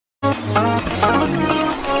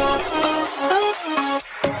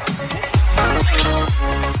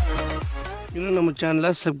இன்னும் நம்ம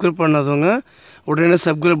சேனலை சப்ஸ்கிரைப் பண்ணாதவங்க உடனே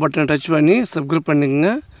சப்ஸ்கிரைப் பட்டனை டச் பண்ணி சப்ஸ்கிரைப்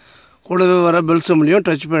பண்ணிக்கங்க. கூடவே வர பெல் சிம்பலையும்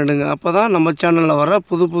டச் பண்ணிவிடுங்க. அப்போ தான் நம்ம சேனலில் வர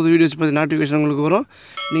புது வீடியோஸ் பற்றி நோட்டிஃபிகேஷன் உங்களுக்கு வரும்.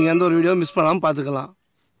 நீங்கள் எந்த ஒரு வீடியோ மிஸ் பண்ணாமல் பார்த்துக்கலாம்.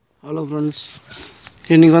 ஹலோ ஃப்ரெண்ட்ஸ்,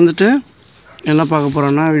 இன்றைக்கி வந்துட்டு என்ன பார்க்க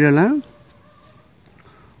போகிறோன்னா வீடியோவில்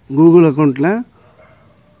கூகுள் அக்கௌண்ட்டில்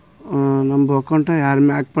நம்ம அக்கௌண்ட்டை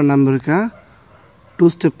யாருமே ஆட் பண்ணாமல் இருக்கா 2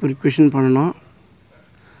 ஸ்டெப் வெரிஃபிகேஷன் பண்ணணும்.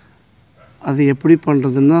 அது எப்படி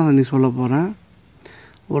பண்ணுறதுன்னு தான் நீ சொல்ல போகிறேன்.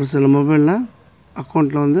 ஒரு சில மொபைலில்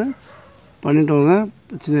அக்கௌண்ட்டில் வந்து பண்ணிட்டவங்க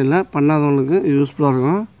பிரச்சனை இல்லை, பண்ணாதவங்களுக்கு யூஸ்ஃபுல்லாக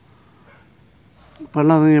இருக்கும்.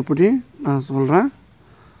 பண்ணாதவங்க எப்படி நான் சொல்கிறேன்,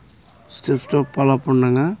 ஸ்டெப் ஃபாலோ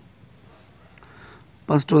பண்ணுங்க.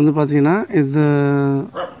 ஃபஸ்ட்டு வந்து பார்த்திங்கன்னா இது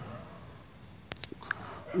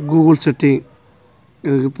கூகுள் செட்டிங்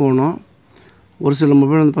இதுக்கு போகணும். ஒரு சில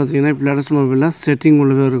மொபைல் வந்து பார்த்திங்கன்னா இப்போ லேட்டஸ்ட் மொபைலில் செட்டிங்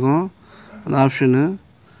உள்ளவே இருக்கும் அந்த ஆப்ஷனு.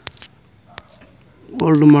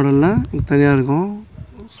 ஓல்டு மாடலில் இது தனியாக இருக்கும்,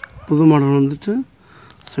 புது மாடல் வந்துட்டு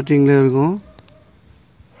செட்டிங்லேயே இருக்கும்.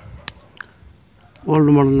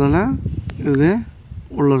 ஓல்டு மாடல்னால இது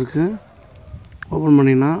உள்ளே இருக்குது. ஓப்பன்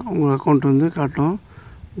பண்ணிங்கன்னா உங்கள் அக்கௌண்ட் வந்து காட்டும்,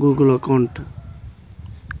 கூகுள் அக்கௌண்ட்.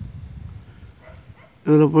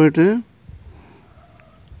 இதில் போய்ட்டு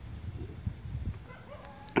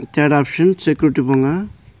தேர்ட் ஆப்ஷன் செக்யூரிட்டி போங்க.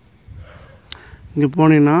 இங்கே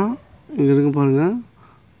போனீங்கன்னா இங்கே இருக்கு பாருங்கள்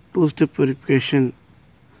 2 ஸ்டெப் வெரிஃபிகேஷன்.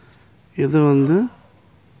 இதை வந்து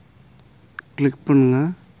கிளிக் பண்ணுங்கள்.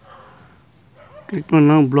 கிளிக்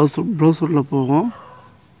பண்ணால் ப்ரௌசரில் போகும்.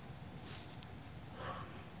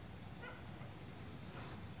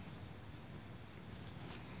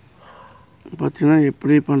 பார்த்தீங்கன்னா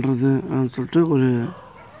எப்படி பண்ணுறது அப்படின்னு சொல்லிட்டு ஒரு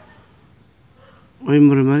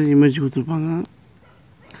வழிமுறை மாதிரி இமேஜ் கொடுத்துருப்பாங்க.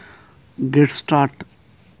 கெட் ஸ்டார்ட்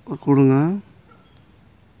கொடுங்க.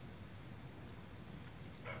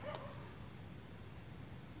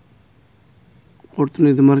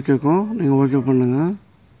 கொடுத்துன்னு இது மாதிரி கேட்கும், நீங்கள் ஓகே பண்ணுங்கள்.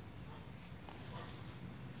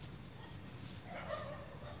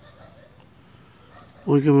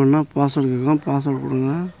 ஓகே பண்ணால் பாஸ்வேர்டு கேட்கும், பாஸ்வேர்டு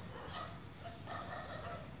கொடுங்க.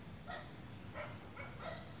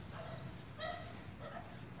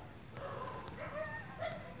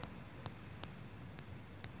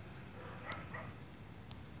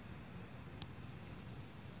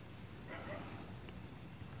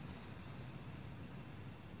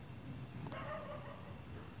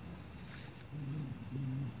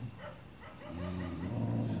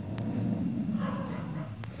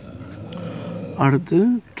 அடுத்து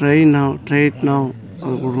ட்ரை இட் நவ்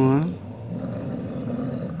அது கொடுங்க.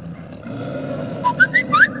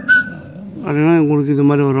 அப்படின்னா உங்களுக்கு இது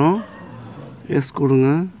மாதிரி வரும். எஸ் கொடுங்க.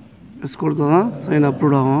 எஸ் கொடுத்தா தான் சைன்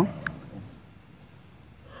அப்லோட் ஆகும்.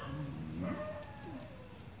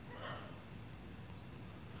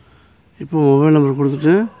 இப்போ மொபைல் நம்பர்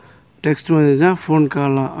கொடுத்துட்டு டெக்ஸ்ட் மெசேஜாக ஃபோன்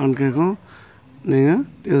காலான்னு கேட்கும். நீங்கள்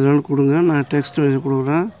எதுனாலும் கொடுங்க. நான் டெக்ஸ்ட் மெசேஜ்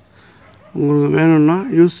கொடுக்குறேன். உங்களுக்கு வேணும்னா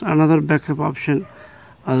யூஸ் அனதர் பேக்கப் ஆப்ஷன்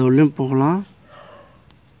அது உள்ளேயும் போகலாம்.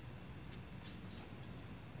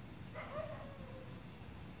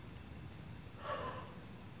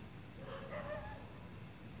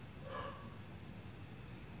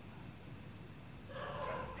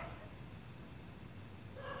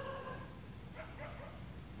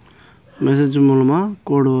 மெசேஜ் மூலமாக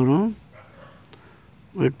கோடு வரும்,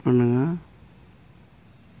 வெயிட் பண்ணுங்கள்.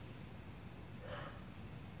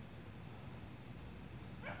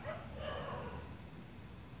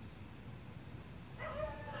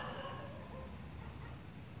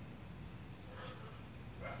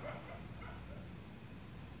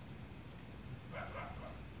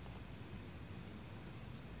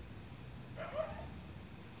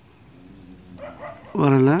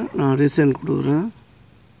 வரலை, நான் ரீசெண்ட் கொடுக்குறேன்.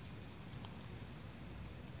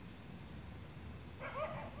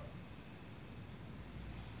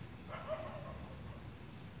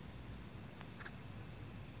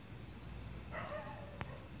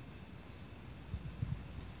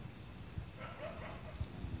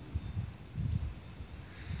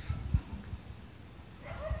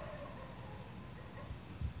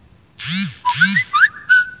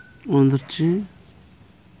 வந்துருச்சு.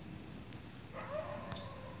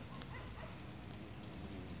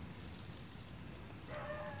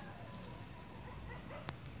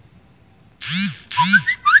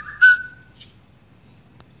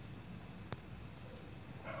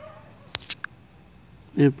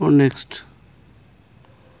 இப்போ நெக்ஸ்ட்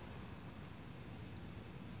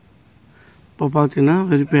இப்போ பார்த்தீங்கன்னா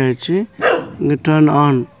வெரிஃபை ஆகிடுச்சு. இங்கே டர்ன்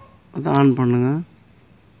ஆன் அதை ஆன் பண்ணுங்கள்.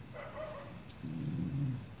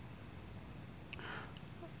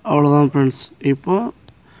 அவ்வளோதான் ஃப்ரெண்ட்ஸ். இப்போ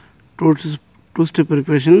டூ ஸ்டெப்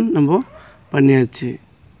ப்ரிப்பரேஷன் நம்ம பண்ணியாச்சு.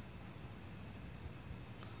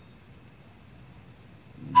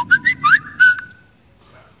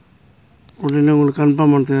 உடனே உங்களுக்கு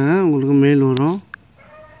கன்ஃபார்ம் பண்ணுறதுக்காக உங்களுக்கு மெயில் வரும்.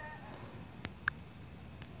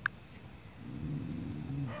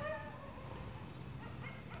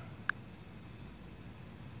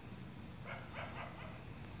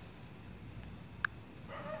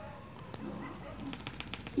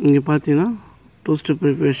 இங்கே பார்த்தீங்கன்னா டூ ஸ்டெப்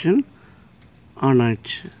ப்ரிப்பரேஷன் ஆன்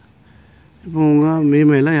ஆயிடுச்சு. இப்போ உங்கள்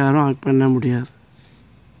இமெயிலை யாரும் ஆட் பண்ண முடியாது.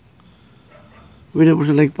 வீடியோ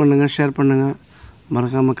பிடிச்சி லைக் பண்ணுங்கள், ஷேர் பண்ணுங்கள்,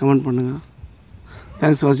 மறக்காமல் கமெண்ட் பண்ணுங்கள்.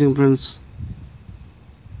 தேங்க்ஸ் ஃபார் வாட்சிங் ஃப்ரெண்ட்ஸ்.